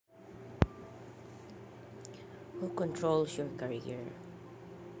Who controls your career?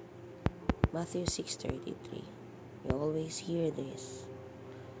 Matthew 6:33. You always hear this.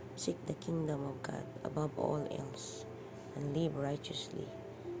 Seek the kingdom of God above all else and live righteously,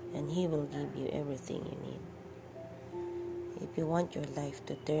 and He will give you everything you need. If you want your life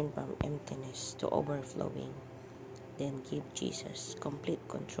to turn from emptiness to overflowing, then give Jesus complete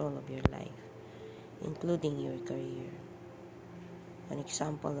control of your life, including your career. An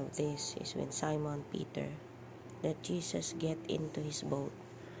example of this is when Simon Peter let Jesus get into his boat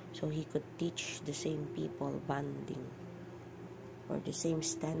so he could teach the same people bonding or the same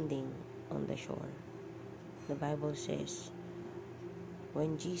standing on the shore. The Bible says,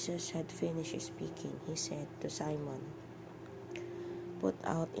 when Jesus had finished speaking, he said to Simon, "Put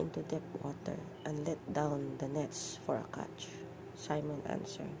out into deep water and let down the nets for a catch." Simon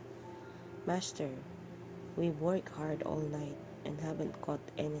answered, "Master, we've worked hard all night and haven't caught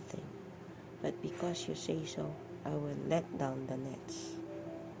anything, but because you say so, I will let down the nets."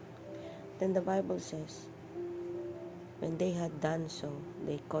 Then the Bible says, when they had done so,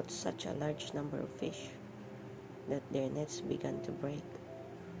 they caught such a large number of fish that their nets began to break.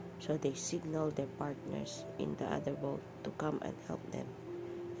 So they signaled their partners in the other boat to come and help them,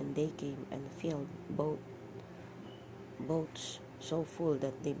 and they came and filled boats so full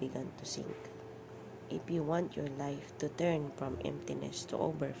that they began to sink. If you want your life to turn from emptiness to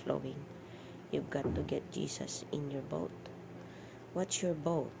overflowing, you've got to get Jesus in your boat. What's your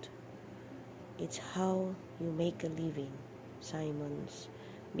boat? It's how you make a living. Simon's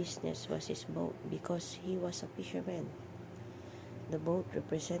business was his boat because he was a fisherman. The boat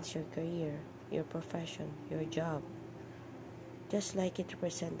represents your career, your profession, your job, just like it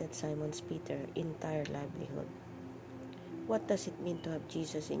represented Simon Peter's entire livelihood. What does it mean to have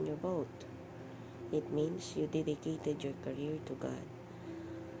Jesus in your boat? It means you dedicated your career to God.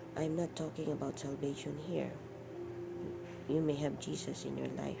 I'm not talking about salvation here. You may have Jesus in your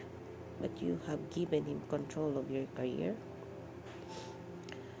life, but you have given Him control of your career.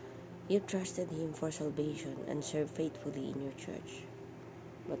 You trusted Him for salvation and served faithfully in your church.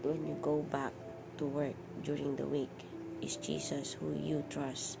 But when you go back to work during the week, is Jesus who you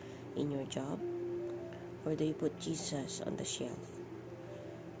trust in your job? Or do you put Jesus on the shelf?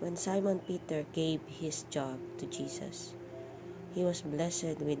 When Simon Peter gave his job to Jesus, he was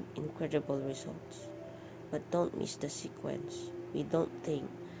blessed with incredible results. But don't miss the sequence. We don't think,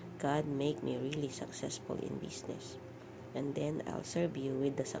 God, make me really successful in business, and then I'll serve you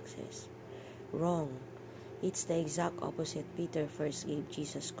with the success. Wrong. It's the exact opposite. Peter first gave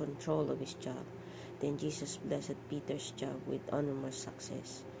Jesus control of his job. Then Jesus blessed Peter's job with enormous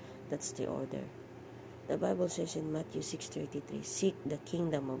success. That's the order. The Bible says in Matthew 6:33, seek the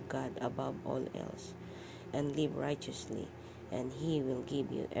kingdom of God above all else, and live righteously, and He will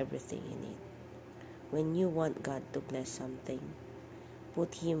give you everything you need. When you want God to bless something,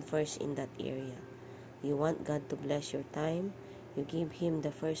 put Him first in that area. You want God to bless your time, you give Him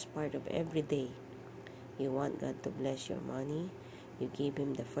the first part of every day. You want God to bless your money, you give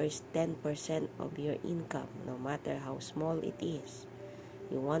Him the first 10% of your income, no matter how small it is.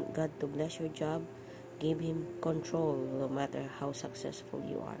 You want God to bless your job, give Him control no matter how successful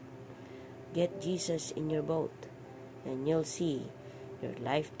you are. Get Jesus in your boat, and you'll see your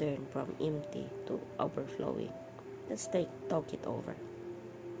life turn from empty to overflowing. Let's talk it over.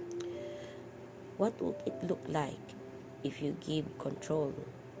 What would it look like if you give control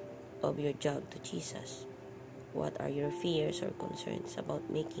of your job to Jesus? What are your fears or concerns about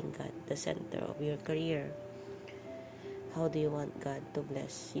making God the center of your career? How do you want God to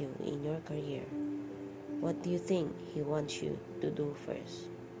bless you in your career? What do you think He wants you to do first?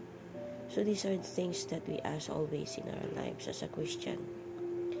 So these are the things that we ask always in our lives as a Christian.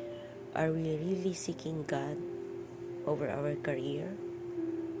 Are we really seeking God over our career?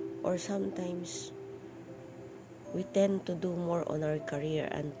 Or sometimes we tend to do more on our career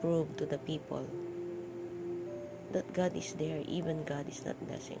and prove to the people that God is there, even God is not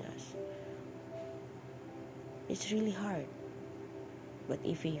blessing us. It's really hard. But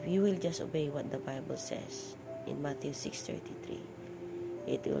if we will just obey what the Bible says in Matthew 6:33,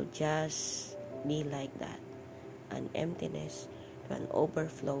 it will just be like that, an emptiness to an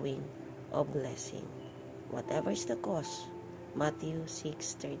overflowing of blessing. Whatever is the cost, Matthew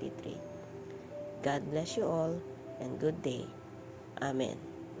 6:33. God bless you all and good day. Amen.